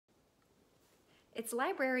It's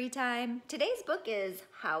library time. Today's book is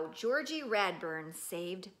How Georgie Radbourn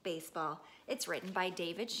Saved Baseball. It's written by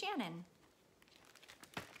David Shannon.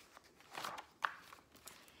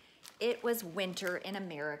 It was winter in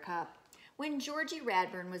America when Georgie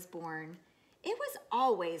Radbourn was born. It was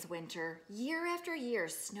always winter. Year after year,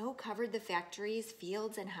 snow covered the factories,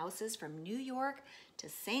 fields, and houses from New York to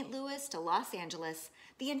St. Louis to Los Angeles.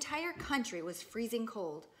 The entire country was freezing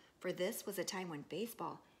cold, for this was a time when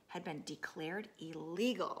baseball had been declared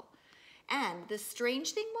illegal. And the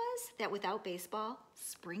strange thing was that without baseball,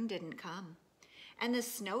 spring didn't come, and the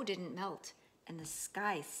snow didn't melt, and the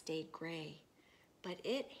sky stayed gray. But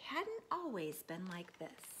it hadn't always been like this.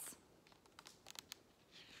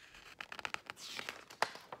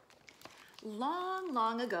 Long,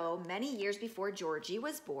 long ago, many years before Georgie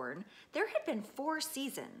was born, there had been 4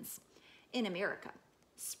 seasons in America: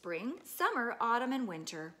 spring, summer, autumn, and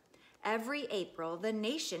winter. Every April, the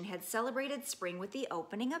nation had celebrated spring with the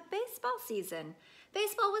opening of baseball season.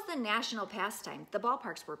 Baseball was the national pastime. The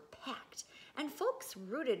ballparks were packed, and folks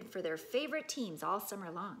rooted for their favorite teams all summer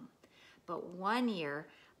long. But one year,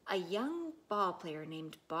 a young ball player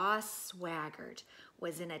named Boss Swaggart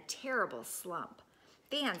was in a terrible slump.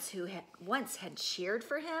 Fans who once had cheered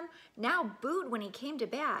for him now booed when he came to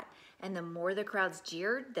bat, and the more the crowds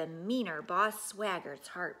jeered, the meaner Boss Swaggart's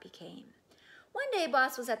heart became. One day,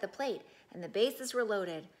 Boss was at the plate, and the bases were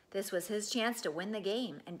loaded. This was his chance to win the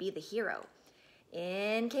game and be the hero.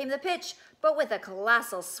 In came the pitch, but with a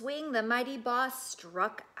colossal swing, the mighty Boss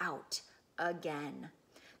struck out again.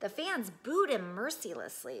 The fans booed him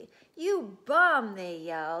mercilessly. "You bum," they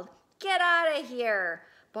yelled. "Get out of here."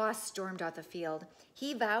 Boss stormed out the field.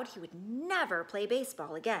 He vowed he would never play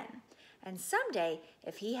baseball again. And someday,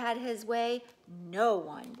 if he had his way, no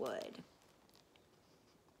one would.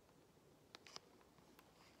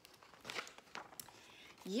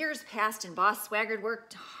 Years passed and Boss Swaggart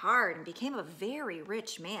worked hard and became a very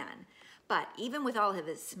rich man. But even with all of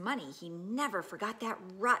his money, he never forgot that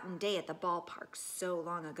rotten day at the ballpark so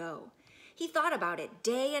long ago. He thought about it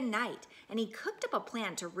day and night, and he cooked up a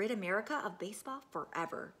plan to rid America of baseball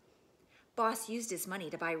forever. Boss used his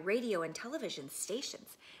money to buy radio and television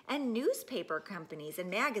stations and newspaper companies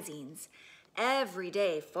and magazines. Every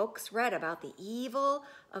day, folks read about the evil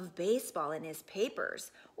of baseball in his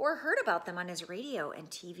papers or heard about them on his radio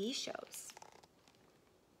and TV shows.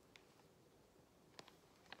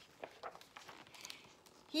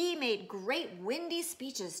 He made great windy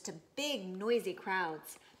speeches to big, noisy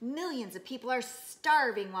crowds. "Millions of people are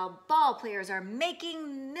starving while ball players are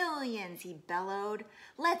making millions," he bellowed.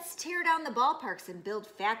 "Let's tear down the ballparks and build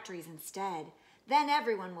factories instead. Then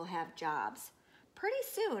everyone will have jobs." Pretty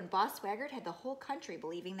soon, Boss Swaggart had the whole country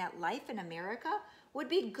believing that life in America would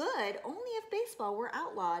be good only if baseball were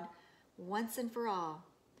outlawed once and for all.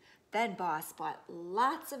 Then Boss bought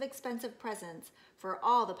lots of expensive presents for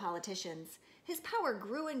all the politicians. His power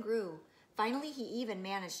grew and grew. Finally, he even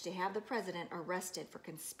managed to have the president arrested for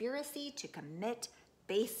conspiracy to commit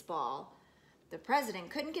baseball. The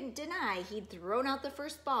president couldn't deny he'd thrown out the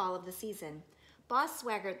first ball of the season. Boss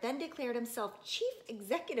Swaggart then declared himself Chief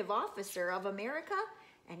Executive Officer of America,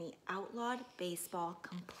 and he outlawed baseball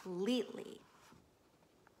completely.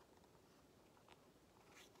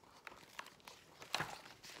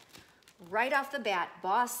 Right off the bat,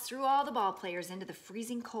 Boss threw all the ball players into the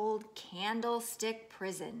freezing cold Candlestick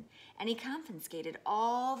Prison, and he confiscated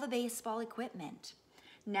all the baseball equipment.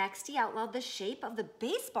 Next, he outlawed the shape of the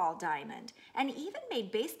baseball diamond and even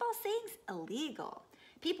made baseball sayings illegal.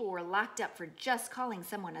 People were locked up for just calling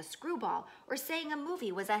someone a screwball or saying a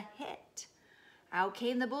movie was a hit. Out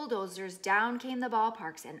came the bulldozers, down came the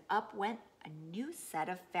ballparks, and up went a new set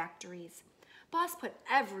of factories. Boss put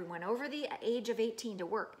everyone over the age of 18 to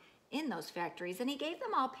work in those factories, and he gave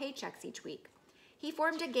them all paychecks each week. He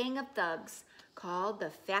formed a gang of thugs called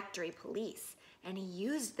the Factory Police, and he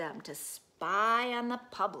used them to spy on the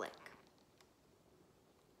public.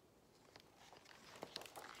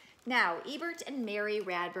 Now, Ebert and Mary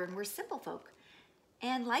Radbourn were simple folk,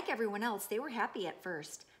 and like everyone else, they were happy at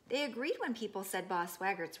first. They agreed when people said Boss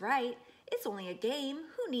Swaggart's right. It's only a game.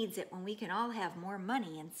 Who needs it when we can all have more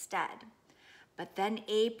money instead? But then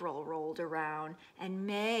April rolled around, and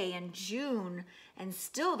May and June, and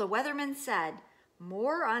still the weatherman said,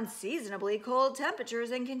 "More unseasonably cold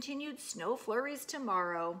temperatures and continued snow flurries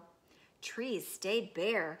tomorrow." Trees stayed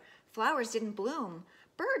bare, flowers didn't bloom,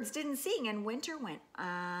 birds didn't sing, and winter went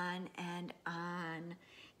on and on,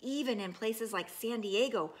 even in places like San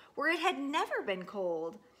Diego, where it had never been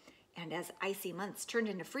cold. And as icy months turned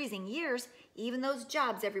into freezing years, even those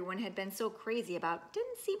jobs everyone had been so crazy about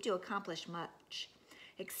didn't seem to accomplish much,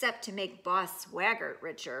 except to make Boss Swaggart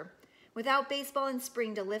richer. Without baseball and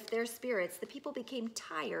spring to lift their spirits, the people became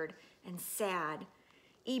tired and sad.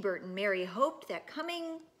 Ebert and Mary hoped that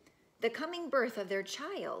the coming birth of their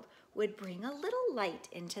child would bring a little light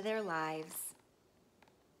into their lives.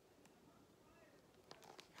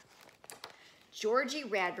 Georgie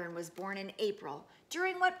Radbourn was born in April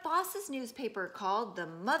during what Boss's newspaper called the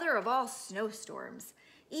mother of all snowstorms.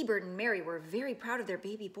 Ebert and Mary were very proud of their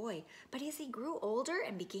baby boy, but as he grew older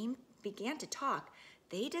and began to talk,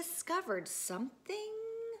 they discovered something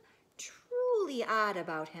truly odd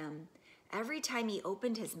about him. Every time he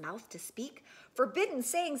opened his mouth to speak, forbidden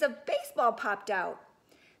sayings of baseball popped out.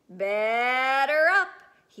 "Batter up,"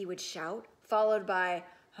 he would shout, followed by,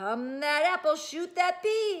 "Hum that apple, shoot that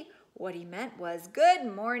bee." What he meant was, "Good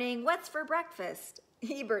morning, what's for breakfast?"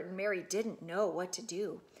 Ebert and Mary didn't know what to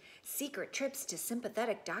do. Secret trips to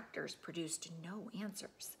sympathetic doctors produced no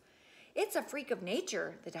answers. "It's a freak of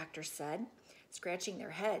nature," the doctors said, scratching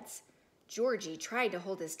their heads. Georgie tried to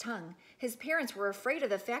hold his tongue. His parents were afraid of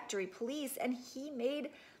the factory police, and he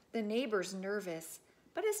made the neighbors nervous.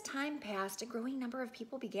 But as time passed, a growing number of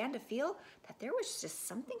people began to feel that there was just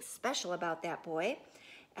something special about that boy,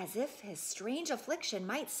 as if his strange affliction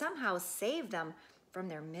might somehow save them from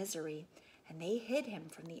their misery, and they hid him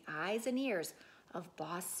from the eyes and ears of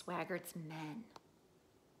Boss Swaggert's men.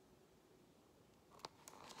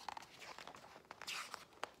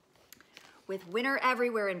 With winter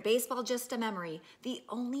everywhere and baseball just a memory, the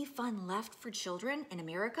only fun left for children in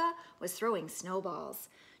America was throwing snowballs.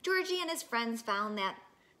 Georgie and his friends found that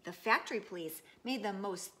the factory police made the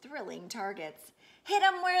most thrilling targets. "Hit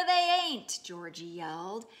 'em where they ain't," Georgie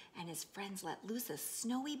yelled, and his friends let loose a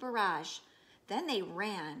snowy barrage. Then they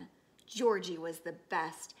ran. Georgie was the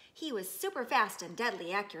best. He was super fast and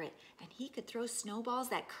deadly accurate, and he could throw snowballs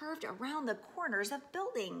that curved around the corners of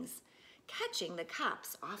buildings, catching the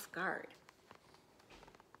cops off guard.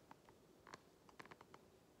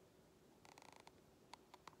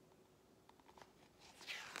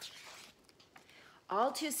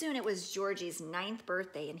 All too soon, it was Georgie's 9th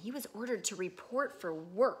birthday, and he was ordered to report for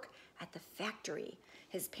work at the factory.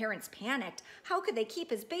 His parents panicked. How could they keep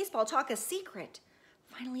his baseball talk a secret?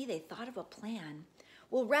 Finally, they thought of a plan.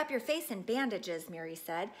 "We'll wrap your face in bandages," Mary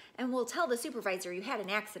said, "and we'll tell the supervisor you had an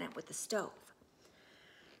accident with the stove."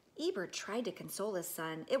 Ebert tried to console his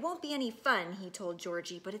son. "It won't be any fun," he told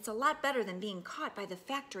Georgie, "but it's a lot better than being caught by the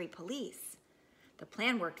factory police." The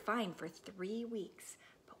plan worked fine for 3 weeks.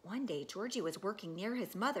 One day, Georgie was working near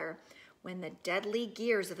his mother when the deadly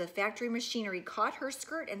gears of the factory machinery caught her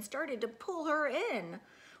skirt and started to pull her in.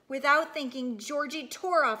 Without thinking, Georgie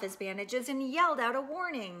tore off his bandages and yelled out a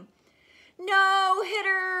warning. "No, hit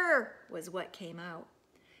her!" was what came out.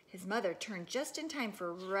 His mother turned just in time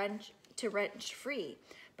to wrench free,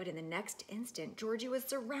 but in the next instant, Georgie was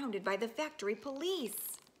surrounded by the factory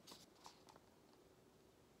police.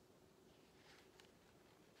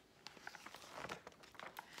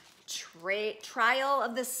 "Trial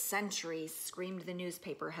of the century," screamed the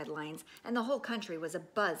newspaper headlines, and the whole country was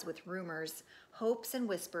abuzz with rumors, hopes, and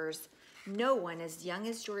whispers. No one as young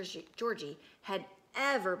as Georgie had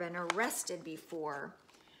ever been arrested before.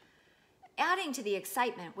 Adding to the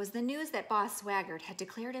excitement was the news that Boss Swaggart had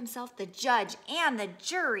declared himself the judge and the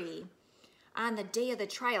jury. On the day of the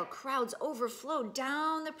trial, crowds overflowed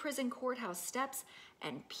down the prison courthouse steps,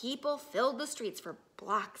 and people filled the streets for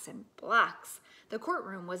blocks and blocks. The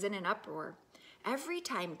courtroom was in an uproar. Every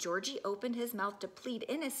time Georgie opened his mouth to plead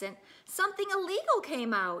innocent, something illegal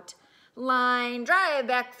came out. "Line, drive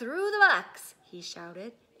back through the box," he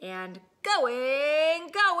shouted, and "Going,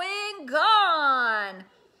 going, gone!"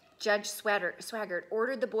 Judge Swaggart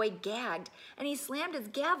ordered the boy gagged, and he slammed his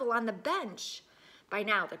gavel on the bench. By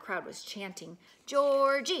now, the crowd was chanting,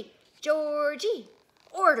 "Georgie, Georgie!"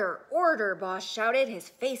 "Order, order," Boss shouted, his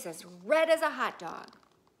face as red as a hot dog.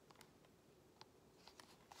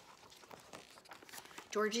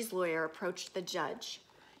 Georgie's lawyer approached the judge.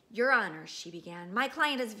 "Your Honor," she began, "my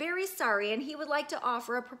client is very sorry and he would like to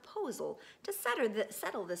offer a proposal to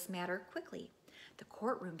settle this matter quickly." The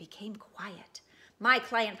courtroom became quiet. "My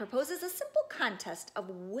client proposes a simple contest of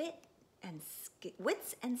wits and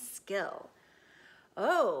skill."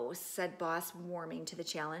 "Oh," said Boss, warming to the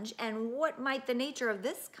challenge, "and what might be the nature of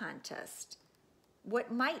this contest?"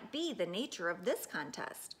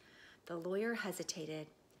 The lawyer hesitated.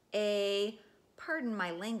 Pardon my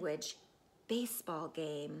language, baseball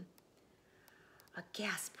game." A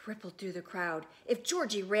gasp rippled through the crowd. "If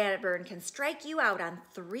Georgie Radbourn can strike you out on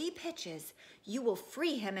 3 pitches, you will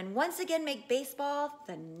free him and once again make baseball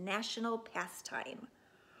the national pastime."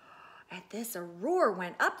 At this, a roar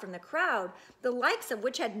went up from the crowd, the likes of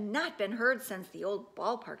which had not been heard since the old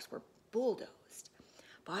ballparks were bulldozed.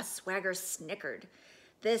 Boss Swagger snickered.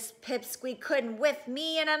 This pipsqueak couldn't whiff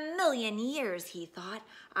me in 1,000,000 years, he thought.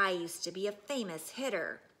 I used to be a famous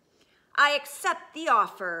hitter. I accept the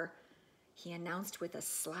offer, he announced with a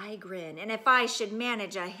sly grin. And if I should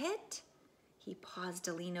manage a hit, he paused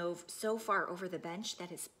to lean so far over the bench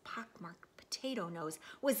that his pockmarked potato nose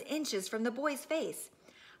was inches from the boy's face.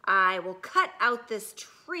 I will cut out this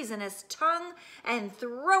treasonous tongue and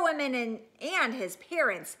throw him and his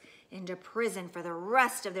parents into prison for the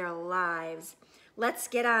rest of their lives. Let's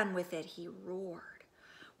get on with it, he roared.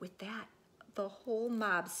 With that, the whole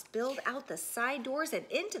mob spilled out the side doors and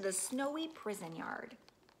into the snowy prison yard.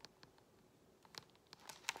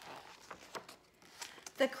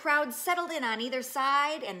 The crowd settled in on either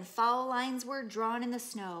side and foul lines were drawn in the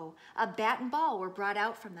snow. A bat and ball were brought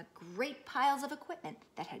out from the great piles of equipment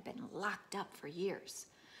that had been locked up for years.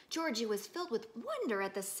 Georgie was filled with wonder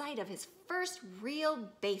at the sight of his first real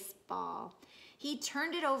baseball. He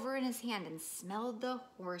turned it over in his hand and smelled the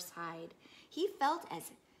horsehide. He felt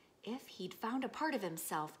as if he'd found a part of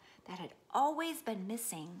himself that had always been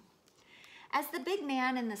missing. As the big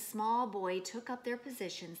man and the small boy took up their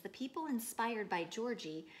positions, the people inspired by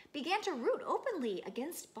Georgie began to root openly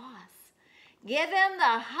against Boss. Give him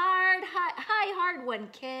the hard one,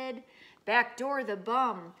 kid. Backdoor the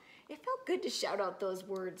bum. It felt good to shout out those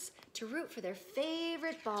words, to root for their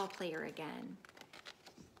favorite ball player again.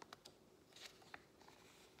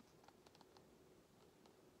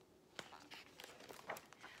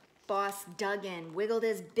 Boss dug in, wiggled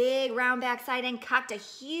his big round backside, and cocked a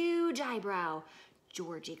huge eyebrow.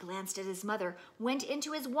 Georgie glanced at his mother, went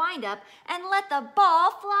into his windup, and let the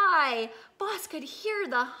ball fly. Boss could hear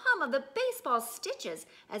the hum of the baseball stitches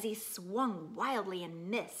as he swung wildly and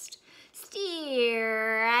missed.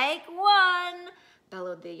 Strike one,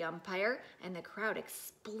 bellowed the umpire, and the crowd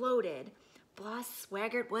exploded. Boss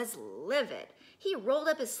Swaggart was livid. He rolled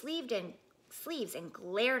up his sleeves and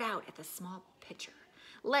glared out at the small pitcher.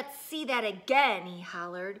 Let's see that again, he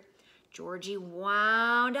hollered. Georgie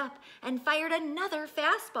wound up and fired another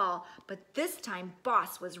fastball, but this time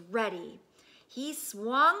Boss was ready. He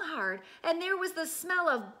swung hard, and there was the smell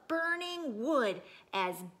of burning wood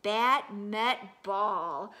as bat met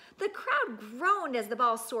ball. The crowd groaned as the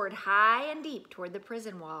ball soared high and deep toward the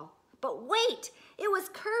prison wall. But wait, it was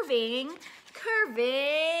curving.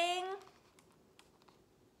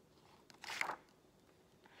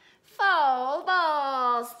 Foul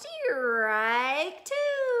ball, strike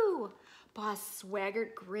two. Boss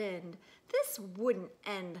Swaggart grinned. This wouldn't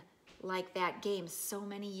end like that game so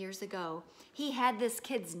many years ago. He had this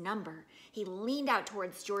kid's number. He leaned out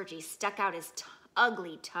towards Georgie, stuck out his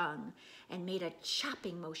ugly tongue, and made a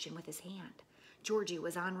chopping motion with his hand. Georgie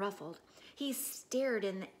was unruffled. He stared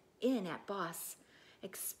in at Boss,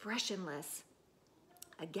 expressionless.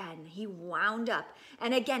 Again, he wound up,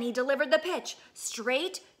 and again he delivered the pitch,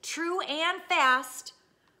 straight, true, and fast.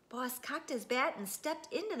 Boss cocked his bat and stepped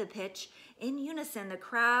into the pitch. In unison, the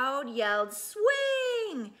crowd yelled,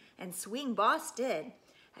 swing! And swing Boss did,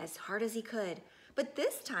 as hard as he could. But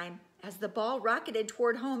this time, as the ball rocketed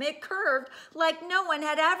toward home, it curved like no one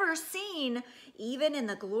had ever seen. Even in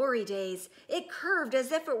the glory days, it curved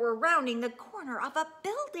as if it were rounding the corner of a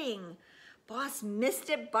building. Boss missed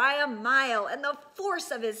it by a mile, and the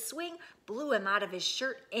force of his swing blew him out of his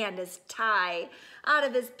shirt and his tie, out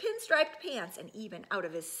of his pinstriped pants, and even out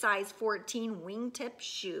of his size 14 wingtip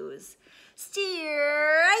shoes. Strike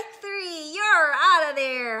three, you're out of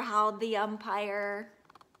there, howled the umpire.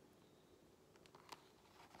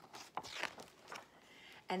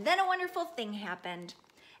 And then a wonderful thing happened.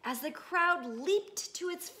 As the crowd leaped to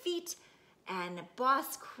its feet and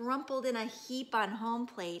Boss crumpled in a heap on home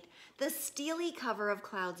plate, the steely cover of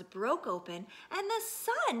clouds broke open and the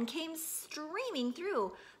sun came streaming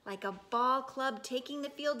through like a ball club taking the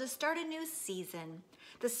field to start a new season.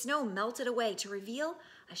 The snow melted away to reveal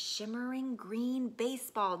a shimmering green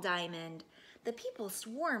baseball diamond. The people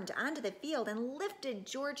swarmed onto the field and lifted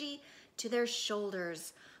Georgie to their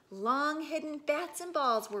shoulders. Long hidden bats and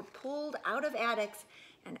balls were pulled out of attics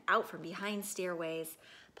and out from behind stairways.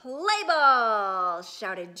 Play ball,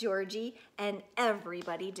 shouted Georgie, and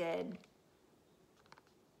everybody did.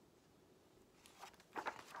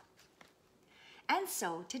 And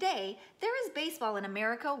so today, there is baseball in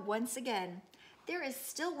America once again. There is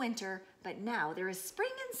still winter, but now there is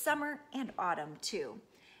spring and summer and autumn too.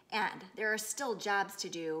 And there are still jobs to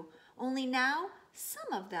do, only now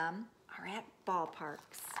some of them are at ballparks.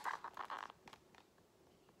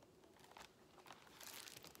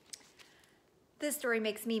 This story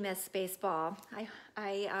makes me miss baseball.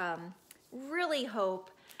 I really hope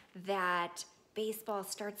that Baseball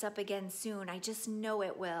starts up again soon. I just know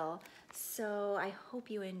it will. So I hope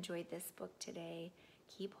you enjoyed this book today.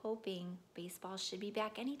 Keep hoping. Baseball should be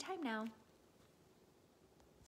back anytime now.